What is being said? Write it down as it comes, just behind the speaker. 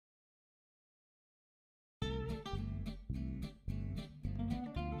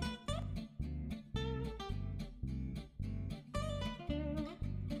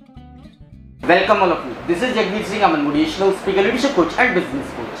Welcome all of you. This is Jagveer Singh, motivational speaker, leadership coach and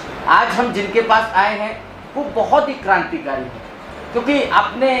business coach. आज हम जिनके पास आए हैं वो बहुत ही क्रांतिकारी हैं, क्योंकि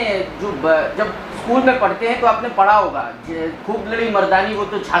आपने जब स्कूल में पढ़ते हैं तो आपने पढ़ा होगा खूब लड़ी मर्दानी वो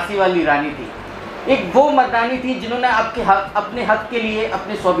तो झांसी वाली रानी थी। एक वो मर्दानी थी जिन्होंने अपने हक के लिए,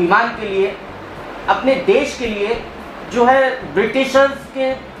 अपने स्वाभिमान के लिए, अपने देश के लिए जो है ब्रिटिशर्स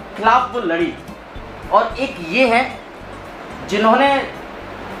के खिलाफ वो लड़ी। और एक ये है जिन्होंने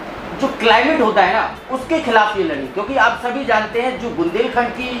जो क्लाइमेट होता है ना उसके खिलाफ ये लड़ी, क्योंकि आप सभी जानते हैं जो बुंदेलखंड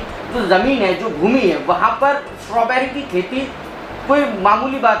की जो ज़मीन है, जो भूमि है, वहाँ पर स्ट्रॉबेरी की खेती कोई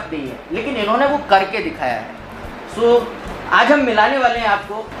मामूली बात नहीं है, लेकिन इन्होंने वो करके दिखाया है। सो आज हम मिलाने वाले हैं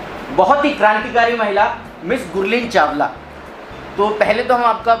आपको बहुत ही क्रांतिकारी महिला मिस गुरलीन चावला। तो पहले तो हम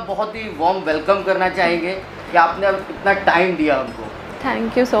आपका बहुत ही वार्म वेलकम करना चाहेंगे कि आपने अब इतना टाइम दिया हमको।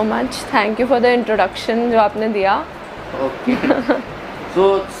 Thank you so much, thank you for the introduction जो आपने दिया। ओके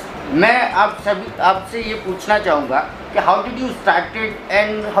सो मैं आपसे ये पूछना चाहूँगा कि how did you started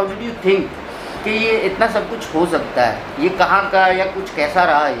and how did you think कि ये इतना सब कुछ हो सकता है, ये कहाँ का या कुछ कैसा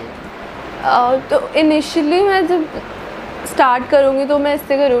रहा ये? तो इनिशियली मैं जब स्टार्ट करूँगी तो मैं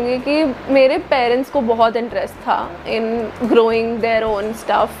इससे करूँगी कि मेरे पेरेंट्स को बहुत इंटरेस्ट था इन growing their own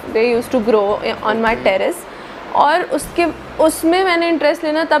stuff. They used to grow on my terrace, और उसमें मैंने इंटरेस्ट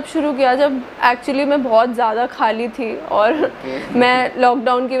लेना तब शुरू किया जब एक्चुअली मैं बहुत ज़्यादा खाली थी और मैं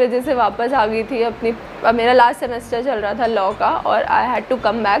लॉकडाउन की वजह से वापस आ गई थी। मेरा लास्ट सेमेस्टर चल रहा था लॉ का और I had to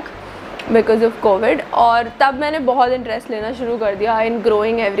come back because of Covid, और तब मैंने बहुत इंटरेस्ट लेना शुरू कर दिया इन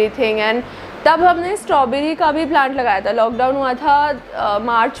ग्रोइंग एवरीथिंग। एंड तब हमने स्ट्रॉबेरी का भी प्लांट लगाया था। लॉकडाउन हुआ था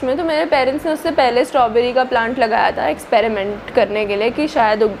मार्च में, तो मेरे पेरेंट्स ने उससे पहले स्ट्रॉबेरी का प्लांट लगाया था एक्सपेरिमेंट करने के लिए कि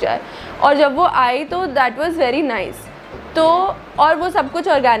शायद उग जाए, और जब वो आई तो दैट वाज वेरी नाइस। तो और वो सब कुछ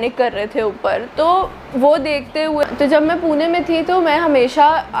ऑर्गेनिक कर रहे थे ऊपर, तो वो देखते हुए तो जब मैं पुणे में थी तो मैं हमेशा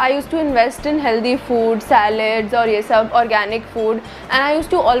आई use to invest in healthy food, salads और ये सब organic food. And I use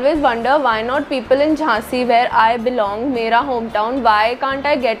to always wonder why not people in Jhansi where I belong, मेरा home town, why can't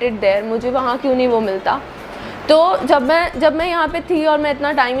I get it there, मुझे वहाँ क्यों नहीं वो मिलता। तो जब मैं यहाँ पे थी और मैं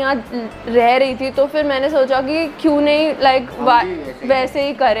इतना टाइम यहाँ रह रही थी तो फिर मैंने सोचा कि क्यों नहीं वैसे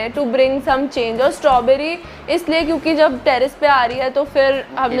ही करें टू ब्रिंग सम चेंज। और स्ट्रॉबेरी इसलिए क्योंकि जब टेरेस पे आ रही है तो फिर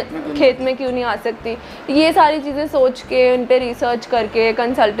हम खेत में क्यों नहीं आ सकती। ये सारी चीज़ें सोच के, उन पे रिसर्च करके,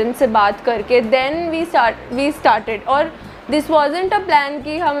 कंसल्टेंट से बात करके देन वी स्टार्टेड। और दिस वॉजेंट अ प्लान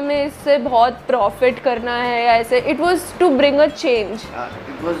कि हमें इससे बहुत प्रॉफिट करना है या ऐसे। It was to bring a change.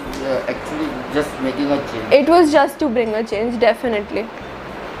 It was actually just making a change. It was just to bring a change, definitely.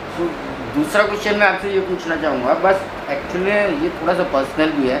 So, दूसरा क्वेश्चन मैं आपसे ये पूछना चाहूँगा, बस एक्चुअली ये थोड़ा सा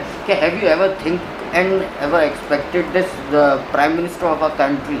पर्सनल भी है कि have you ever think and ever expected this the prime minister of a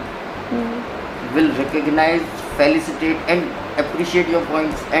country will recognise, felicitate and appreciate your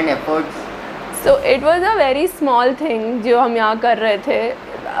points and efforts? So it was a very small thing जो हम यहाँ कर रहे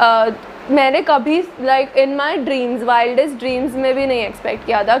थे। मैंने कभी like in my dreams, wildest dreams में भी नहीं एक्सपेक्ट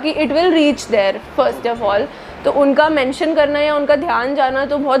किया था कि it will reach there first of all. तो उनका मेंशन करना या उनका ध्यान जाना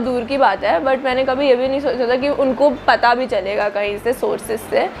तो बहुत दूर की बात है, बट मैंने कभी ये भी नहीं सोचा था कि उनको पता भी चलेगा कहीं से, सोर्सेज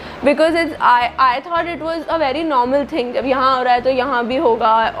से। Because I thought it was a very normal thing, जब यहाँ हो रहा है तो यहाँ भी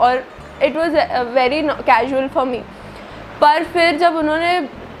होगा, और it was very casual for me. पर फिर जब उन्होंने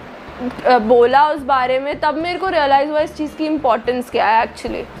बोला उस बारे में तब मेरे को रियलाइज़ हुआ इस चीज़ की इम्पोर्टेंस क्या है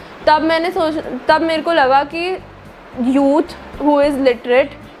एक्चुअली। तब मेरे को लगा कि youth who is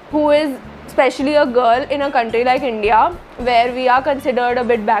literate, who is specially a girl in a country like India where we are considered a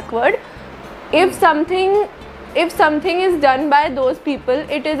bit backward, if something is done by those people,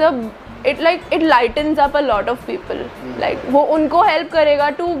 it lightens up a lot of people. Like वो उनको help करेगा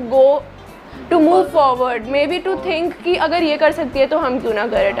to move forward, maybe to think कि अगर ये कर सकती है तो हम क्यों ना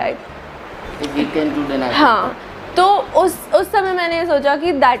करें टाइप। हाँ, तो उस समय मैंने ये सोचा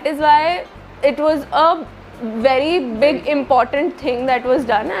कि that is why it was a very big important thing that was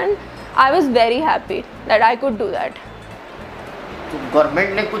done, and I was very happy that I could do that. तो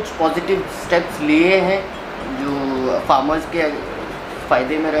गवर्नमेंट ने कुछ पॉजिटिव स्टेप्स लिए हैं जो फार्मर्स के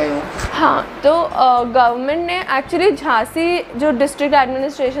फ़ायदे में रहे हों? हाँ, तो गवर्नमेंट ने एक्चुअली झांसी जो डिस्ट्रिक्ट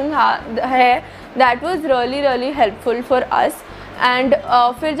एडमिनिस्ट्रेशन है that was really helpful for us. And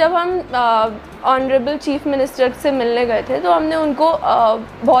फिर जब हम ऑनरेबल चीफ मिनिस्टर से मिलने गए थे तो हमने उनको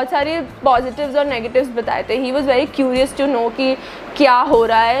बहुत सारे पॉजिटिव्स और नेगेटिव्स बताए थे। He was very curious to know कि क्या हो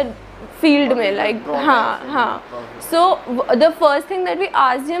रहा है फील्ड में, लाइक हाँ। So the first thing that we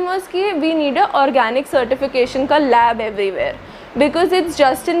asked him was कि we need a organic certification का lab everywhere, because it's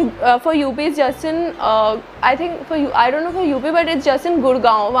just in for UP it's just in I think for you I don't know for UP but it's just in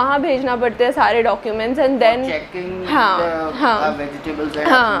Gurgaon, वहाँ भेजना पड़ते हैं सारे documents and then checking हाँ vegetables and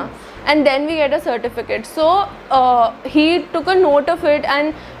हाँ and then we get a certificate. So he took a note of it,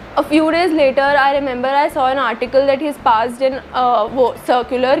 and a few days later I remember I saw an article that he's passed in वो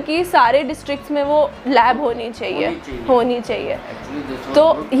circular कि सारे districts में वो lab होनी चाहिए. तो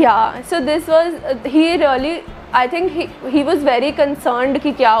yeah, so this was he really, I think he was very concerned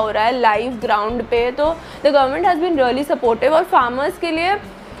कि क्या हो रहा है live ground पे. तो the government has been really supportive. और farmers के लिए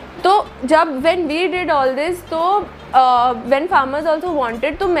तो जब when we did all this, तो when farmers also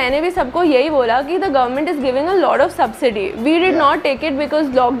wanted, तो मैंने भी सबको यही बोला कि the government is giving a lot of subsidy. We did not take it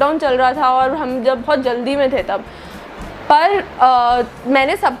because lockdown चल रहा था और हम जब बहुत जल्दी में थे तब. पर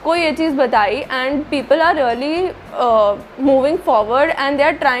मैंने सबको ये चीज़ बताई, and people are really moving forward and they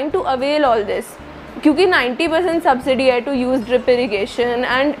are trying to avail all this. क्योंकि 90% सब्सिडी है to use drip irrigation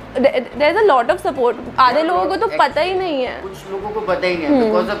and there is a lot of support. आधे लोगों को तो पता ही नहीं है, कुछ लोगों को पता ही नहीं है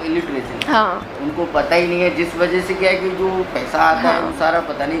बिकॉज ऑफ इलिटरेसी. हाँ, उनको पता ही नहीं है, जिस वजह से क्या है कि जो पैसा आता है वो सारा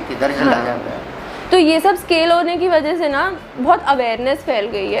पता नहीं किधर चला जाता है. तो ये सब स्केल होने की वजह से ना बहुत अवेयरनेस फैल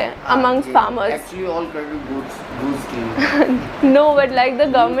गई है amongst farmers. Actually all credit goes to know, but like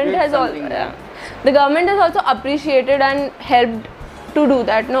the government has also appreciated and helped to do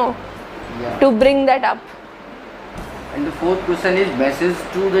that, no, to bring that up. And the fourth question is message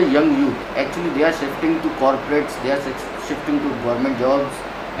to the young youth. Actually they are shifting to corporates, they are shifting to government jobs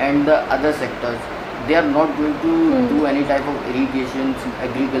and the other sectors. They are not going to do any type of irrigation,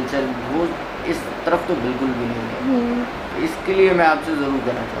 agriculture. वो इस तरफ तो बिल्कुल भी नहीं है. इसके लिए मैं आपसे ज़रूर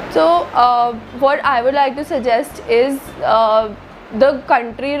कहना चाहूँगा. So what I would like to suggest is the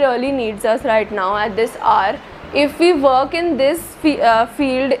country really needs us right now at this hour. If we work in this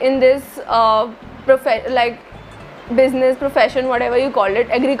field, in this like business profession, whatever you call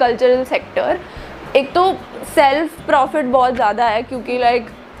it, agricultural sector, एक तो self profit बहुत ज़्यादा है क्योंकि like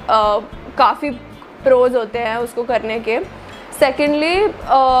काफ़ी pros होते हैं उसको करने के. Secondly,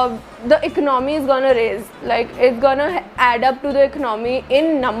 the economy is gonna raise, like it's gonna add up to the economy in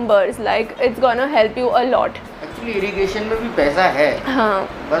numbers, like it's gonna help you a lot. Actually irrigation में भी पैसा है, हाँ,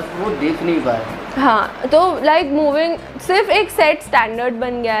 बस वो देख नहीं पा रहे. हाँ, तो लाइक मूविंग सिर्फ एक सेट स्टैंडर्ड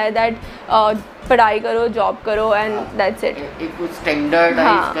बन गया है दैट पढ़ाई करो, जॉब करो एंड दैट्स इट. एक कुछ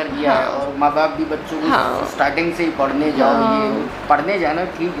स्टैंडर्डाइज कर दिया है और माँ बाप भी बच्चों को स्टार्टिंग से ही पढ़ने जाओ. ये पढ़ने जाना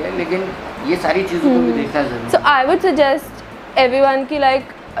ठीक है लेकिन ये सारी चीज़ों को भी देखना जरूरी है. सो आई वुड सजेस्ट एवरीवन की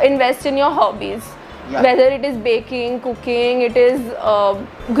like invest in your hobbies. Whether it is baking, cooking, it is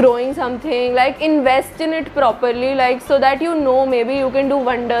growing something, like invest in it properly, like so that you know maybe you can do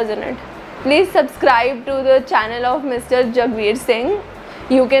wonders in it. Please subscribe to the channel of Mr. Jagvir Singh.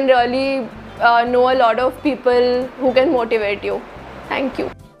 You can really know a lot of people who can motivate you. Thank you.